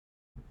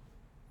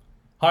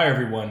Hi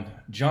everyone,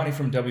 Johnny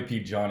from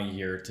WP Johnny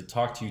here to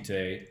talk to you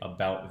today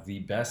about the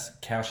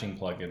best caching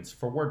plugins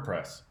for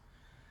WordPress.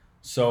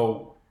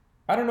 So,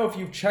 I don't know if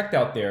you've checked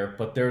out there,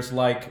 but there's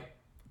like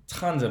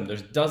tons of them.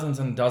 There's dozens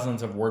and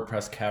dozens of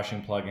WordPress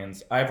caching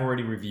plugins. I've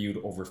already reviewed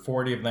over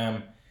 40 of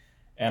them,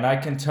 and I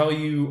can tell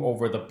you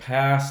over the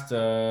past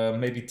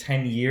maybe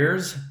 10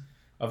 years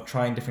of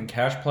trying different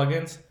cache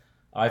plugins,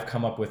 I've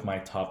come up with my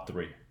top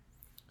three.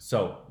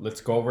 So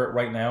let's go over it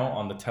right now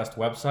on the test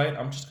website.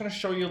 I'm just going to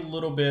show you a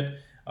little bit.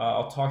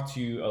 I'll talk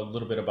to you a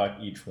little bit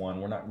about each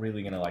one. We're not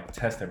really going to like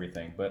test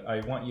everything, but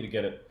I want you to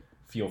get a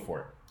feel for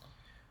it.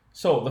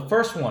 So the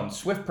first one,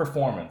 Swift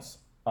Performance.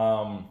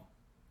 What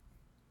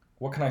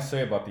can I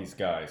say about these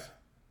guys?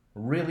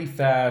 Really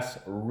fast,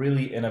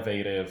 really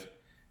innovative.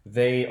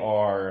 They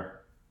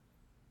are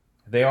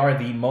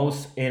the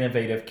most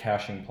innovative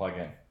caching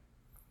plugin.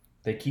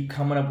 They keep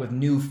coming up with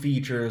new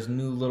features,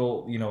 new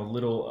little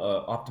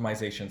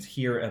optimizations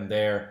here and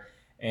there,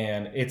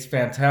 and it's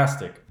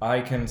fantastic.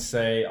 I can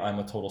say I'm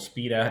a total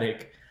speed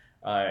addict.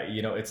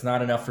 It's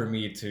not enough for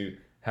me to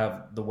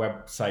have the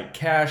website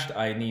cached.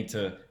 I need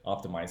to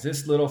optimize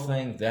this little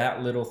thing,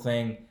 that little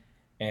thing,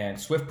 and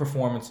Swift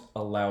Performance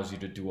allows you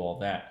to do all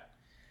that.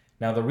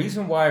 Now, the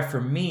reason why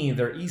for me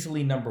they're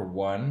easily number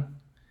one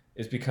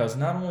is because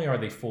not only are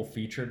they full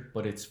featured,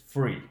 but it's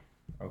free.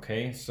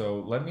 Okay, so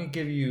let me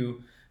give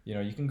you.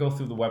 You can go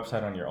through the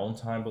website on your own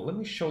time, but let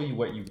me show you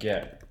what you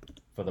get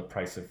for the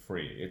price of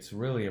free. It's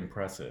really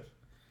impressive.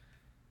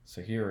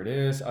 So here it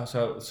is.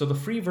 So the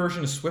free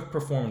version is Swift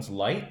Performance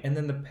Lite, and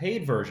then the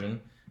paid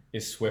version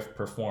is Swift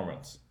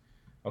Performance.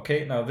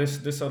 Okay, now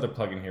this other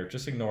plugin here,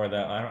 just ignore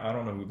that. I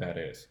don't know who that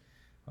is.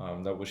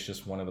 That was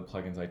just one of the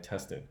plugins I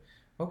tested.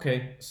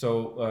 Okay,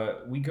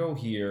 so we go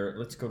here.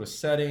 Let's go to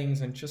Settings,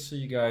 and just so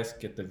you guys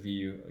get the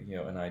view,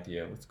 an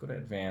idea. Let's go to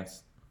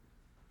Advanced.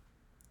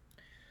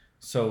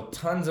 So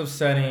tons of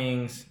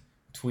settings,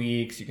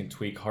 tweaks. You can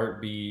tweak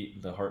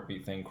heartbeat, the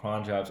heartbeat thing,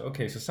 cron jobs.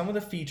 Okay, so some of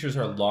the features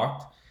are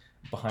locked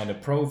behind a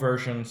pro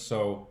version.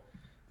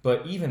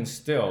 But even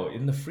still,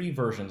 in the free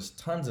versions,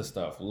 tons of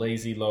stuff.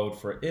 Lazy load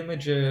for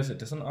images. It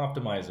doesn't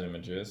optimize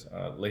images.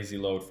 Lazy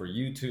load for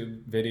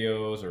YouTube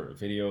videos or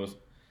videos,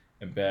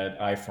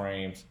 embed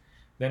iframes.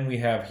 Then we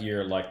have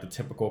here like the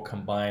typical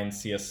combined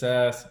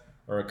CSS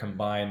or a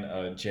combined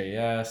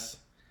JS.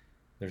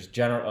 There's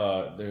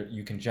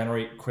you can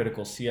generate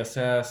critical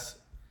CSS.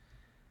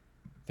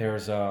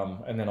 There's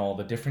and then all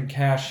the different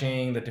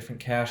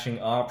caching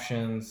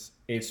options.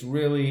 It's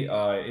really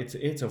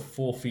it's a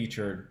full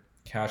featured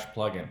cache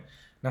plugin.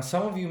 Now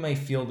some of you may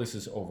feel this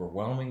is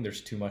overwhelming. There's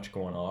too much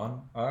going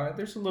on.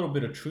 There's a little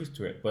bit of truth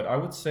to it, but I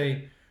would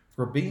say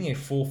for being a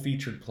full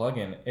featured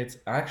plugin, it's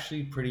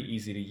actually pretty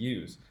easy to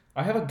use.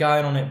 I have a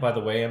guide on it, by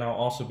the way, and I'll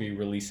also be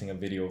releasing a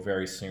video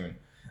very soon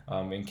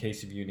in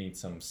case if you need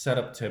some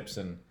setup tips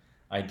and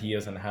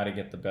ideas on how to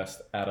get the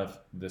best out of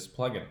this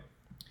plugin.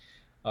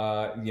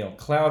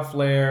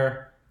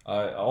 Cloudflare,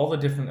 all the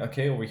different,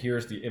 okay, over here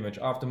is the image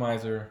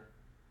optimizer.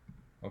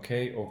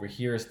 Okay, over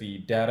here is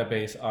the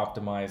database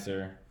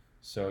optimizer.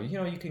 So,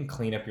 you can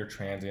clean up your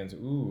transients.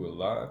 Ooh,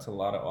 that's a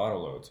lot of auto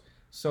loads.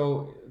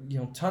 So,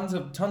 tons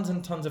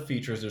and tons of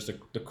features. There's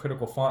the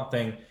critical font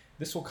thing.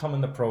 This will come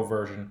in the pro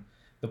version.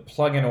 The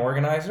plugin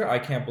organizer, I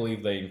can't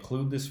believe they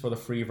include this for the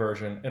free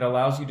version. It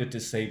allows you to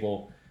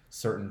disable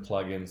certain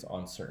plugins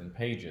on certain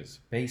pages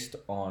based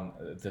on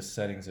the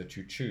settings that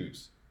you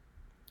choose.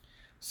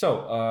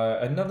 So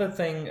another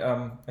thing,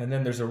 and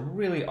then there's a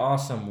really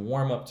awesome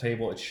warm-up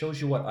table. It shows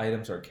you what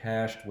items are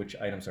cached, which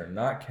items are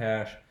not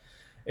cached.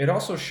 It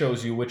also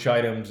shows you which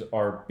items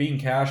are being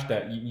cached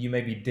that you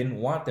maybe didn't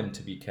want them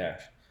to be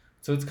cached.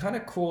 So it's kind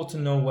of cool to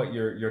know what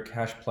your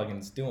cache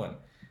plugin's doing.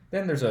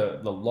 Then there's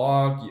a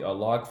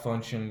log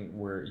function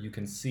where you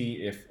can see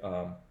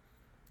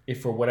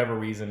if for whatever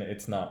reason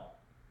it's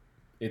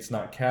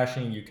not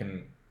caching. You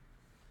can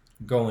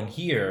go in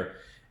here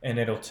and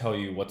it'll tell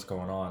you what's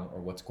going on or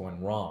what's going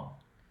wrong.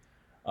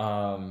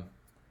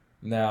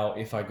 Now,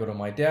 if I go to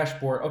my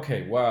dashboard,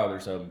 okay, wow,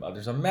 there's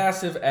a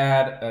massive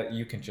ad.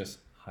 You can just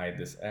hide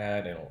this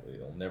ad and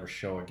it'll never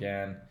show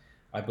again.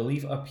 I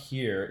believe up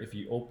here, if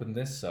you open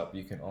this up,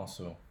 you can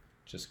also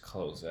just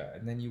close that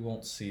and then you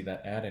won't see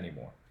that ad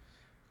anymore.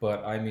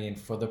 But I mean,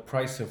 for the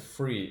price of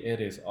free, it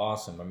is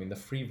awesome. I mean, the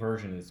free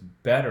version is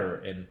better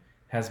and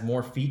has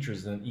more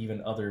features than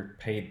even other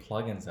paid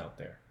plugins out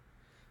there.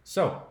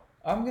 So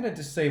I'm going to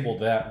disable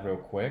that real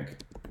quick,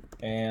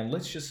 and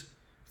let's just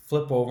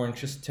flip over and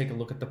just take a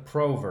look at the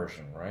pro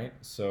version, right?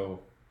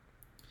 So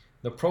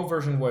the pro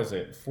version, was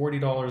it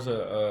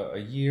 $40 a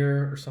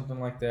year or something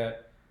like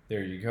that?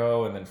 There you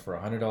go. And then for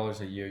 $100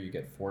 a year, you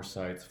get 4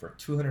 sites. For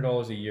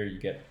 $200 a year, you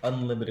get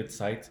unlimited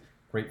sites.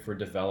 Great for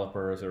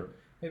developers or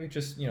maybe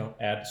just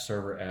ad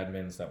server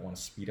admins that want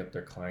to speed up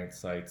their client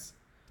sites.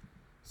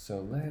 So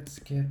let's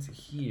get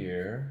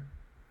here,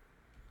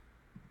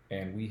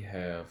 and we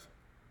have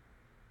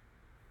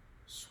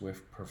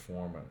Swift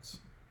Performance.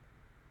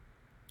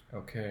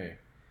 Okay,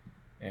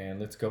 and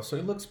let's go. So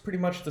it looks pretty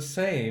much the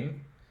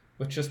same,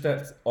 but just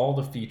that all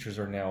the features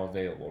are now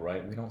available,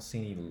 right? We don't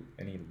see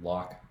any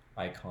lock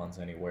icons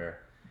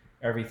anywhere.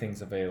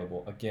 Everything's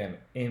available. Again,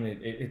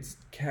 it's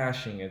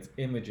caching, it's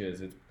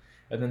images,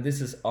 and then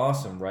this is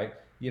awesome, right?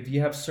 If you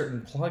have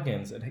certain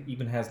plugins, it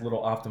even has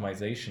little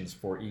optimizations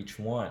for each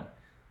one.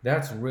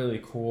 That's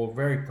really cool,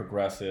 very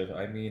progressive.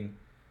 I mean,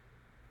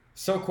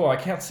 so cool. I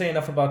can't say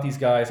enough about these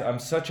guys. I'm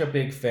such a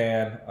big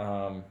fan.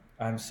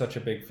 I'm such a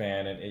big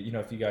fan, and you know,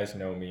 if you guys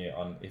know me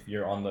if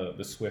you're on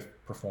the Swift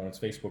Performance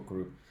Facebook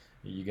group,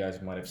 you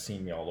guys might have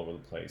seen me all over the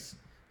place.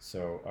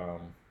 So,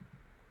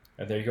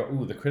 and there you go.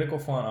 Ooh, the critical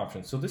font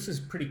option. So this is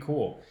pretty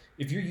cool.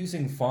 If you're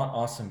using Font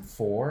Awesome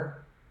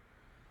 4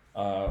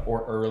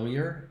 or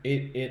earlier,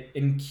 it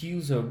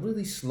enqueues a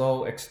really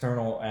slow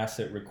external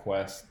asset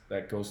request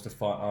that goes to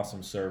Font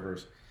Awesome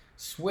servers.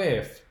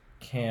 Swift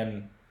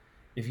can,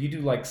 if you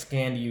do like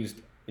scan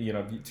used, you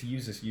know, to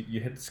use this, you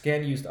hit the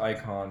scan used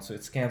icon, so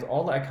it scans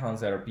all the icons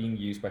that are being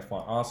used by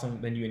Font Awesome,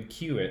 then you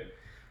enqueue it.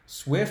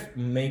 Swift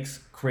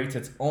creates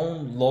its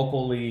own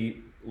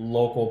locally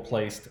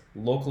placed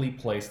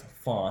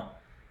font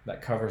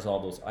that covers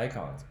all those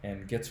icons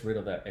and gets rid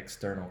of that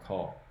external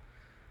call.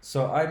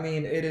 So I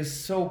mean, it is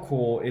so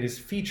cool. It is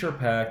feature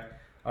packed.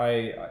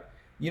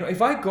 You know,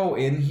 if I go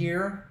in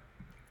here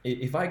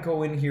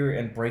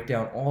and break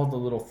down all the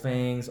little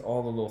things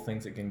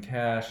it can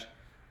cache.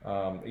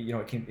 You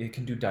know, it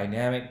can do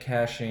dynamic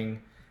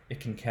caching.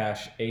 It can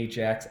cache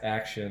Ajax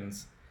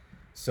actions.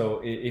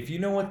 So if you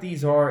know what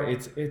these are,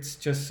 it's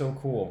just so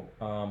cool.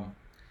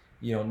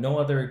 You know, no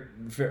other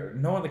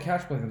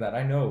cache plugin that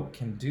I know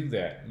can do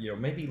that. You know,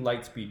 maybe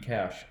Lightspeed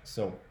Cash.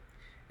 So,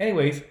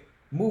 anyways,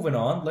 moving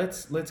on.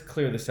 Let's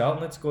clear this out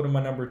and let's go to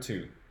my number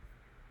 2.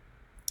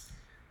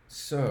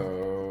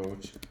 So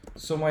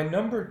my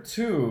number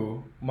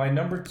two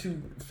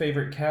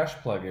favorite cache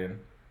plugin,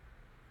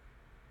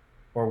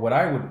 or what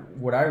I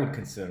would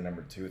consider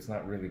number 2, it's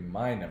not really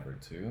my number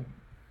 2,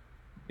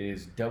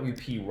 is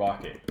WP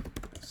Rocket.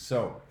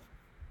 So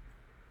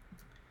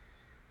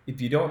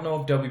if you don't know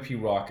of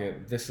WP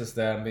Rocket, this is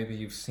them. Maybe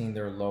you've seen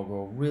their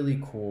logo.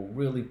 Really cool,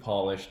 really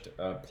polished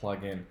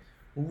plugin,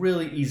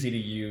 really easy to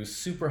use,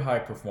 super high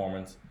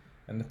performance,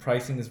 and the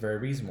pricing is very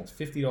reasonable. It's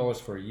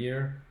 $50 for a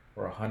year,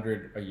 or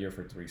 $100 a year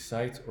for 3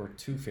 sites, or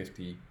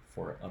 $250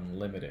 for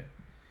unlimited.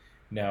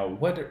 Now,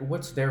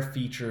 what's their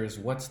features?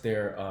 What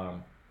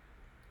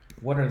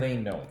are they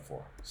known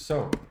for?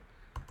 So,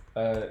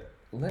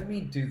 let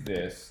me do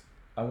this.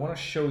 I want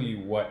to show you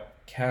what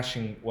cache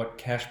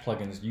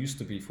plugins used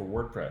to be for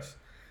WordPress.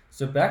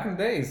 So back in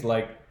the days,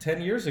 like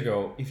 10 years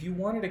ago, if you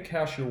wanted to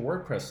cache your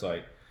WordPress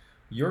site,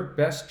 your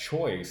best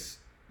choice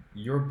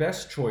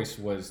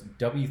was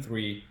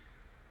W3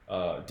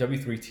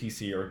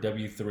 TC or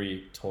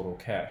W3 Total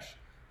Cache.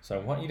 So I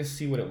want you to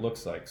see what it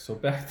looks like. So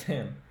back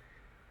then,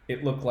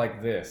 it looked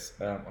like this.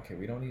 Okay,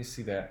 we don't need to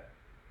see that.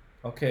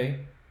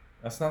 Okay,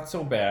 that's not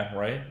so bad,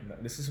 right?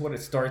 This is what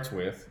it starts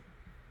with.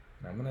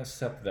 And I'm going to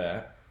accept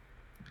that.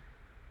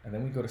 And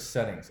then we go to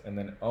settings, and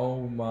then,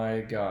 oh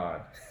my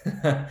God,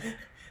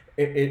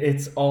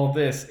 it's all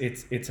this.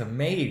 It's a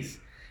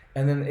maze.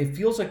 And then it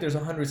feels like there's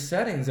 100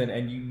 settings,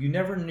 and you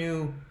never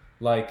knew,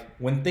 like,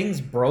 when things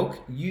broke,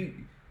 you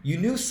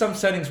knew some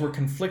settings were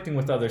conflicting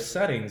with other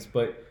settings,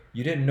 but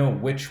you didn't know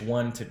which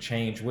one to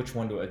change, which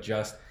one to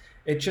adjust.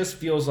 It just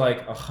feels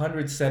like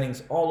 100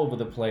 settings all over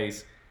the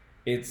place.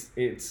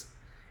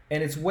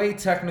 And it's way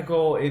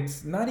technical.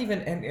 It's not even,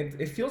 and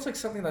it feels like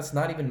something that's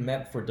not even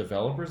meant for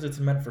developers. It's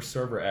meant for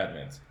server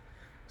admins.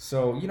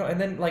 So, you know,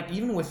 and then like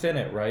even within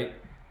it, right?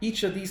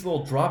 Each of these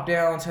little drop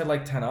downs had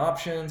like 10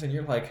 options, and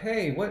you're like,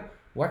 hey,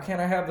 why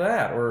can't I have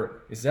that?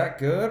 Or is that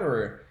good?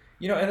 Or,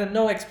 you know, and then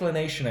no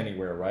explanation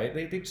anywhere, right?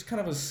 They just kind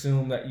of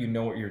assume that you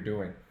know what you're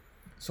doing.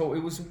 So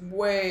it was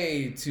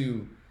way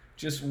too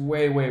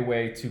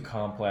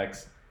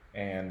complex,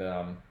 and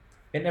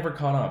it never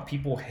caught on.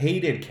 People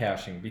hated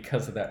caching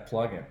because of that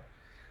plugin.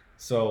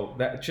 So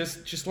that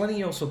just letting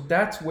you know. So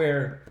that's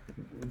where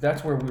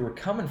we were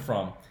coming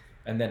from,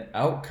 and then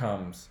out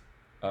comes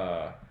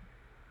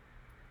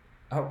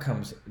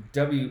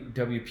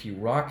WP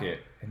Rocket,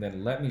 and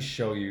then let me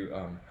show you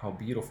how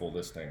beautiful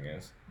this thing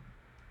is.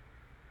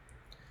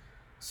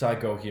 So I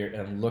go here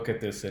and look at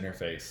this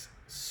interface.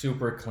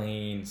 Super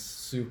clean,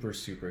 super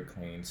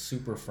clean,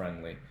 super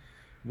friendly.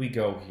 We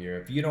go here.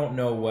 If you don't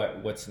know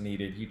what's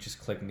needed, you just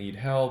click need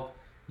help.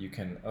 You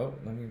can,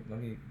 let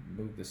me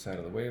move this out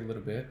of the way a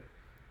little bit,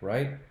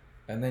 right?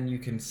 And then you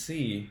can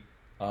see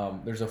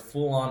there's a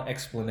full-on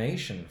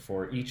explanation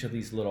for each of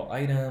these little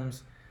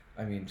items.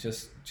 I mean,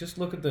 just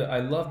look at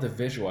I love the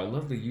visual. I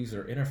love the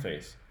user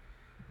interface.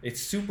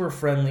 It's super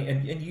friendly,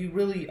 and you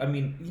really, I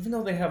mean, even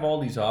though they have all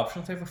these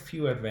options, they have a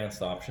few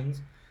advanced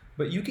options,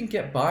 but you can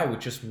get by with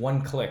just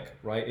one click,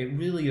 right? It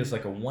really is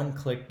like a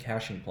one-click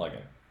caching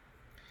plugin.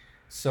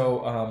 So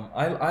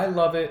I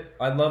love it.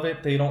 I love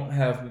it. They don't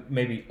have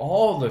maybe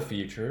all the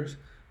features,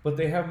 but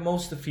they have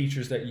most of the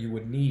features that you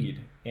would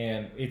need,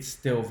 and it's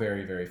still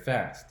very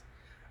fast.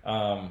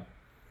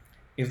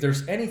 If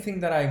there's anything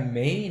that I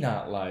may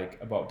not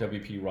like about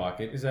WP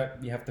Rocket, is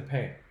that you have to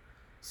pay.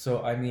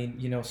 So I mean,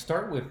 you know,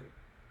 start with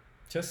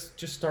just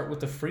start with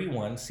the free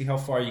one. See how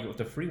far you go with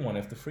the free one.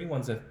 If the free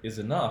one is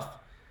enough,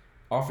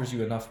 offers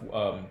you enough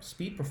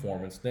speed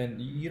performance, then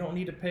you don't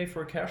need to pay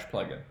for a cache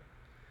plugin.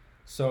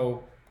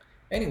 So,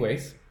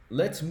 anyways,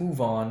 let's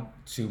move on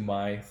to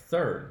my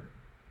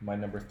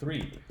number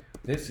three.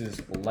 This is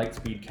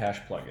Lightspeed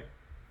Cache plugin.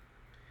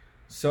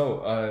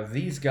 So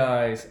these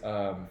guys,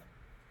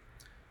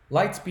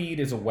 Lightspeed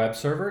is a web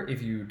server,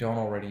 if you don't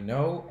already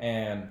know,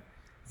 and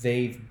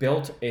they've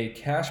built a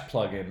cache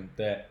plugin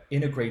that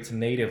integrates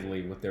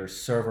natively with their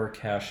server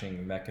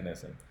caching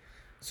mechanism.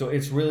 So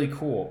it's really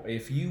cool.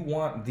 If you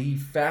want the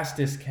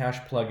fastest cache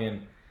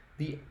plugin,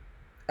 the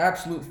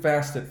absolute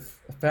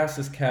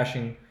fastest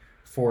caching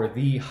for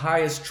the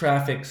highest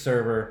traffic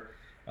server,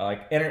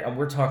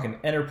 we're talking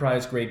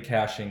enterprise grade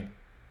caching,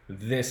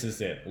 this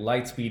is it.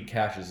 Lightspeed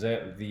Cash is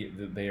it.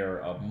 They are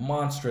a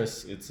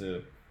monstrous. It's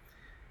a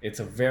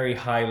very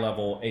high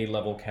level,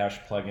 A-level cache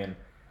plugin,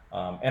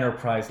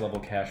 enterprise level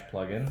cache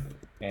plugin.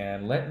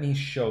 And let me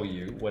show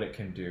you what it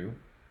can do.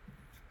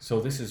 So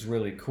this is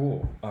really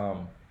cool.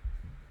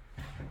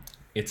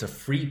 It's a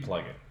free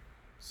plugin,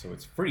 so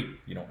it's free.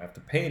 You don't have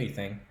to pay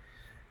anything.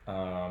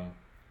 Let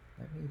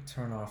me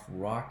turn off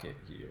Rocket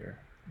here.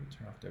 Let me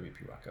turn off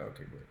WP Rocket.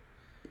 Okay, great.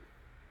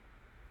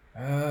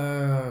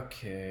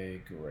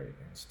 Okay, great.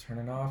 Let's turn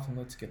it off and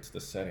let's get to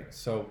the settings.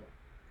 So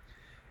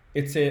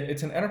it's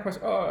an enterprise.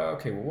 Oh,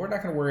 okay. Well, we're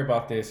not going to worry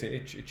about this.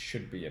 It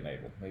should be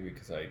enabled. Maybe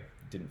because I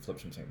didn't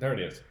flip something. There it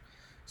is.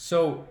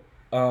 So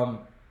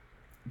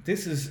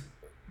it's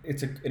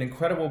an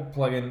incredible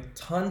plugin.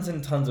 Tons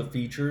and tons of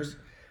features.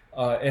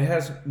 It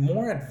has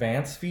more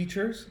advanced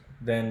features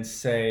than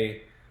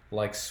say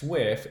like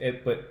Swift,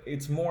 but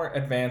it's more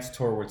advanced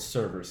towards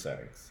server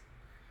settings,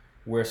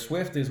 where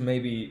Swift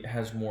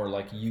has more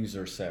like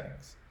user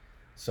settings.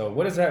 So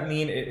what does that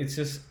mean? It's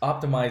just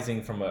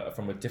optimizing from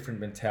a different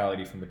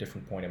mentality, from a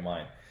different point in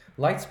mind.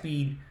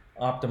 Lightspeed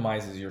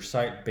optimizes your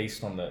site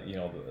based on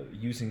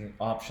using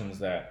options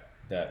that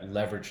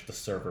leverage the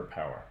server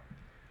power,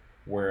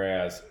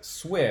 whereas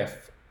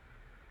Swift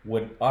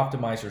would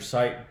optimize your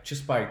site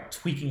just by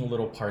tweaking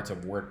little parts of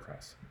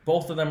WordPress.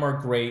 Both of them are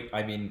great.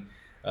 I mean,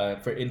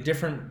 in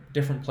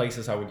different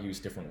places, I would use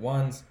different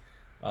ones.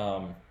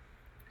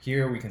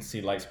 Here we can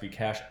see Lightspeed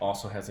Cache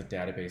also has a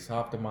database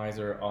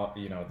optimizer.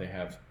 They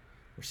have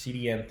their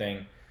CDN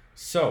thing.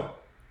 So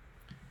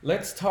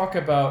let's talk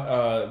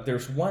about.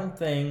 There's one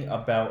thing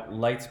about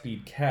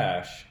Lightspeed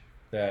Cache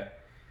that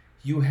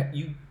you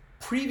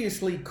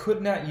previously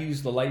could not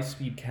use the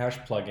Lightspeed Cache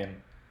plugin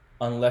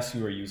unless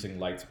you were using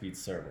Lightspeed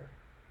Server.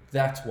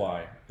 That's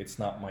why it's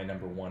not my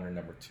number one or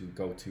number two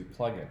go-to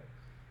plugin,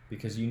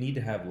 because you need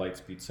to have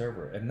Lightspeed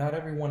Server, and not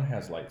everyone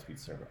has Lightspeed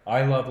Server.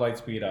 I love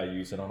Lightspeed. I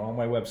use it on all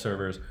my web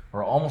servers,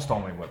 or almost all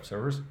my web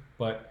servers,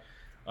 but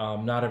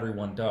not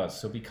everyone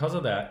does. So because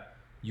of that,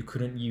 you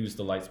couldn't use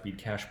the Lightspeed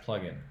Cache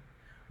plugin.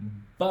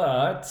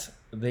 But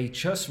they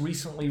just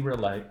recently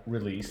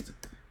released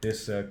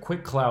this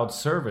Quick Cloud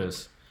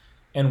service,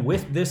 and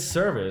with this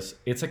service,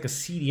 it's like a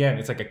CDN.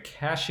 It's like a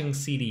caching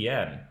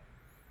CDN,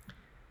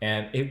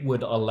 and it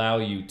would allow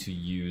you to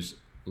use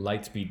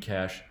Lightspeed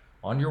Cache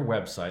on your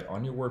website,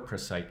 on your WordPress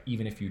site,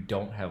 even if you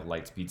don't have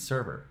Lightspeed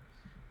Server.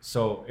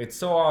 So it's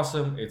so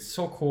awesome. It's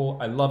so cool.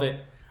 I love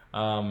it.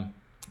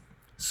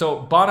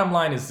 So bottom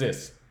line is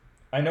this.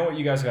 I know what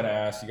you guys are going to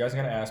ask. You guys are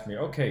going to ask me,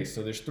 okay,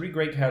 so there's 3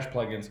 great cache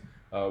plugins.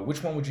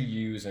 Which one would you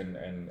use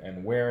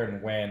and where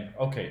and when?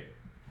 Okay.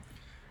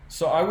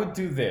 So I would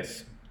do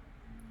this.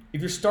 If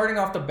you're starting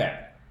off the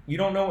bat, you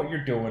don't know what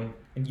you're doing,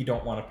 and you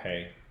don't want to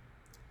pay,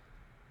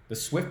 the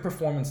Swift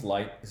Performance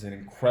Lite is an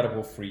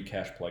incredible free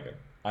cache plugin.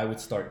 I would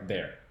start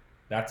there.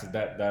 That's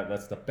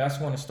the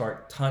best one to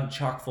start.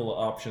 Chock full of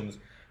options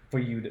for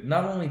you to,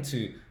 not only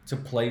to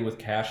play with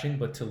caching,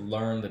 but to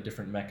learn the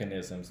different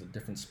mechanisms, the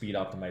different speed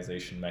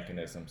optimization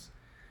mechanisms.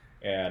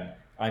 And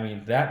I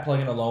mean, that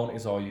plugin alone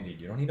is all you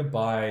need. You don't need to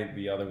buy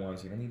the other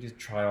ones. You don't need to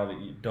try all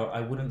the. I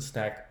wouldn't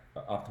stack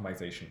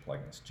optimization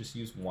plugins. Just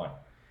use one.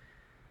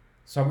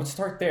 So I would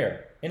start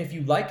there. And if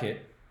you like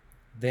it,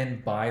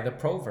 then buy the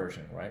pro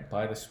version, right?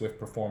 Buy the Swift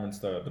Performance,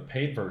 the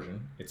paid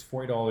version. It's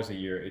 $40 a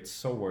year. It's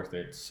so worth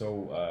it.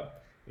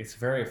 It's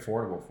very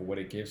affordable for what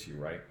it gives you,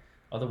 right?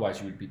 Otherwise,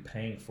 you would be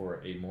paying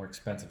for a more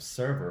expensive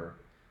server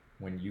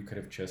when you could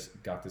have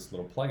just got this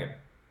little plugin.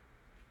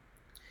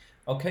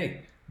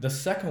 Okay, the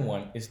second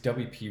one is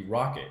WP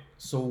Rocket.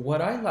 So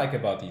what I like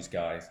about these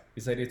guys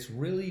is that it's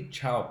really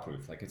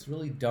child-proof. Like, it's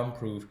really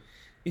dumb-proof.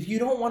 If you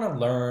don't want to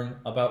learn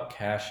about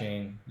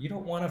caching, you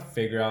don't want to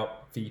figure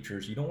out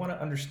features, you don't want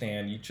to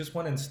understand, you just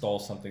want to install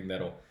something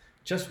that'll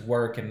just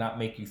work and not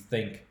make you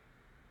think,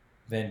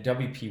 then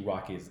WP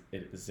Rocket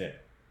is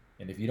it.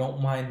 And if you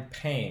don't mind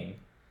paying,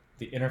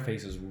 the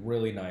interface is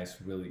really nice,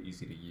 really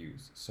easy to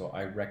use. So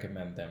I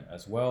recommend them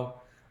as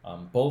well.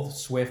 Both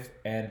Swift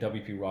and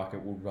WP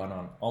Rocket will run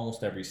on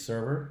almost every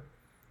server.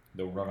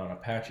 They'll run on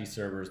Apache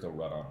servers, they'll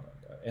run on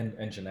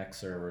Nginx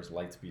servers,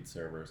 Lightspeed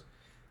servers.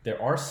 There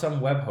are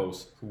some web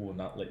hosts who will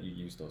not let you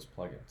use those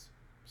plugins.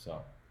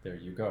 So there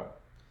you go.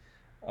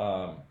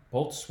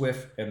 Both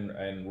Swift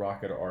and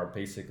Rocket are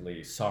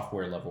basically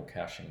software level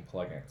caching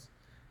plugins.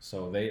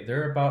 So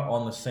they're about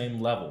on the same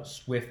level.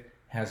 Swift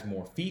has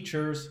more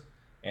features,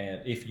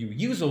 and if you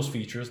use those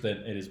features, then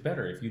it is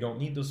better. If you don't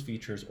need those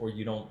features or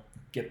you don't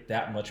get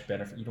that much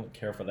benefit, you don't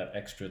care for that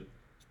extra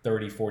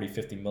 30, 40,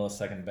 50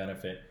 millisecond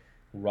benefit,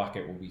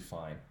 Rocket will be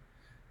fine.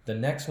 The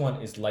next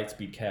one is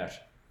Lightspeed Cache.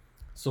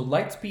 So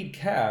Lightspeed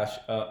Cache,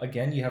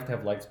 again, you have to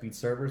have Lightspeed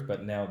servers,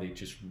 but now they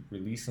just they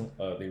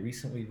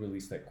recently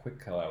released that quick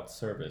cloud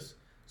service,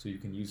 so you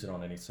can use it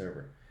on any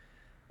server.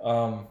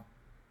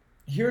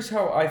 Here's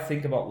how I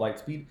think about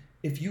Lightspeed.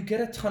 If you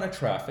get a ton of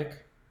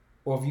traffic,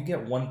 or if you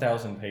get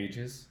 1,000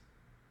 pages,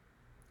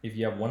 if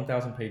you have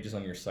 1,000 pages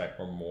on your site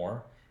or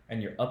more,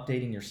 and you're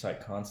updating your site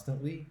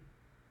constantly,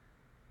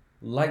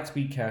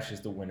 Lightspeed Cache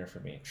is the winner for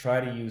me. Try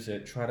to use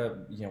it. Try to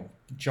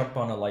jump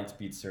on a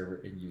Lightspeed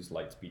server and use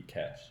Lightspeed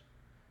Cache.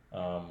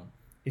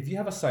 If you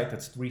have a site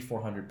that's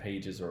 300-400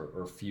 pages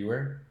or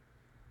fewer,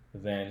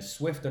 then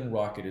Swift and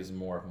Rocket is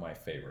more of my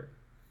favorite.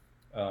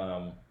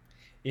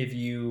 If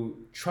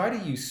you try to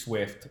use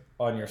Swift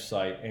on your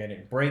site and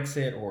it breaks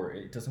it or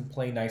it doesn't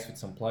play nice with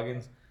some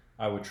plugins,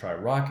 I would try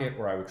Rocket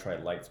or I would try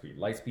Lightspeed.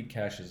 Lightspeed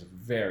Cache is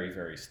very,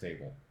 very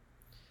stable.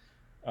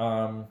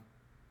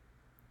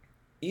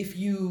 If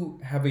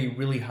you have a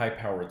really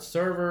high-powered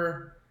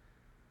server,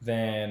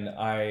 then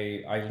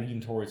I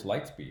lean towards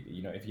Lightspeed.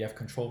 If you have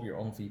control of your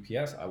own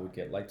VPS, I would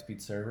get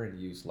Lightspeed server and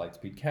use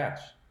Lightspeed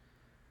Cache.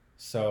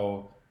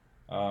 So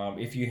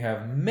if you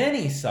have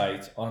many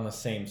sites on the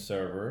same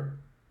server,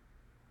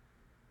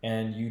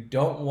 and you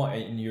don't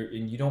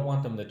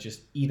want them to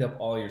just eat up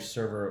all your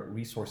server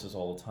resources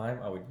all the time,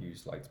 I would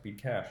use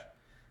Lightspeed Cache.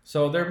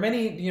 So there are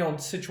many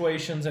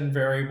situations and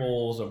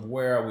variables of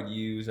where I would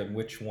use and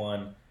which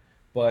one.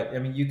 But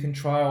you can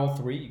try all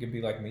three. You can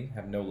be like me,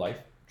 have no life.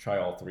 Try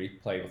all three,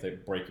 play with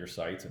it, break your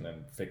sites, and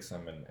then fix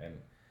them.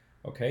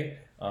 Okay.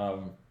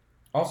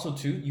 Also,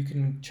 too, you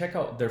can check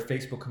out their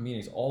Facebook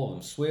communities. All of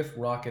them, Swift,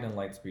 Rocket, and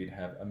Lightspeed,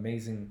 have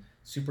amazing,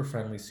 super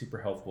friendly, super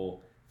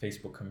helpful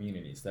Facebook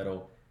communities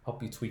that'll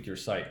help you tweak your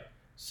site.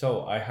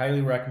 So I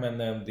highly recommend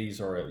them.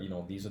 These are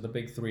the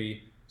big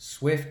three: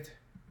 Swift,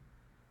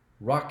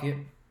 Rocket,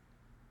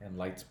 and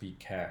Lightspeed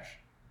Cache.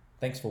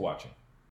 Thanks for watching.